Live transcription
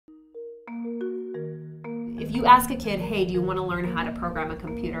If you ask a kid, hey, do you want to learn how to program a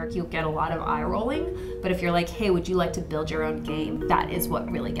computer, you'll get a lot of eye rolling. But if you're like, hey, would you like to build your own game? That is what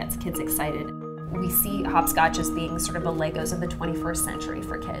really gets kids excited. We see Hopscotch as being sort of the Legos of the 21st century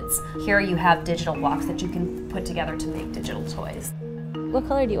for kids. Here you have digital blocks that you can put together to make digital toys. What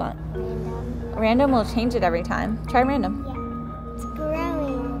color do you want? Random. Random will change it every time. Try random. Yeah. It's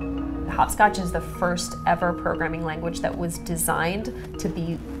growing. Hopscotch is the first ever programming language that was designed to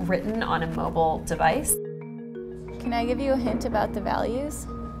be written on a mobile device. Can I give you a hint about the values?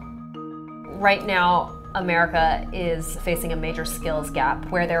 Right now, America is facing a major skills gap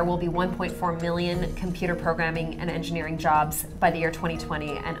where there will be 1.4 million computer programming and engineering jobs by the year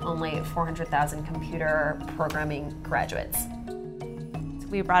 2020 and only 400,000 computer programming graduates.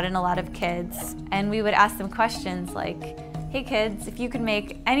 We brought in a lot of kids and we would ask them questions like, hey kids, if you could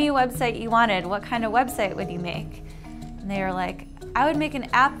make any website you wanted, what kind of website would you make? And they were like, I would make an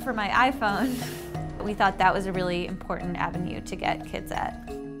app for my iPhone. We thought that was a really important avenue to get kids at.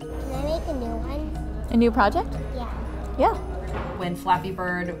 Can I make a new one? A new project? Yeah. Yeah. When Flappy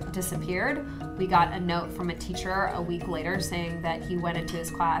Bird disappeared, we got a note from a teacher a week later saying that he went into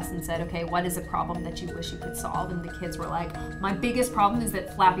his class and said, okay, what is a problem that you wish you could solve? And the kids were like, my biggest problem is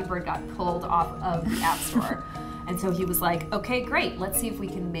that Flappy Bird got pulled off of the App Store. And so he was like, okay, great, let's see if we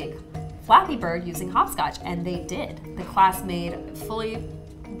can make Flappy Bird using Hopscotch. And they did. The class made fully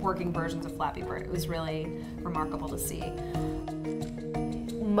working versions of Flappy Bird. It was really remarkable to see.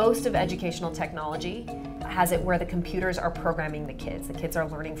 Most of educational technology has it where the computers are programming the kids. The kids are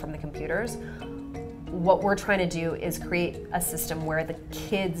learning from the computers. What we're trying to do is create a system where the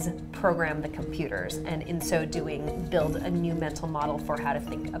kids program the computers, and in so doing, build a new mental model for how to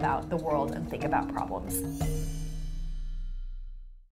think about the world and think about problems.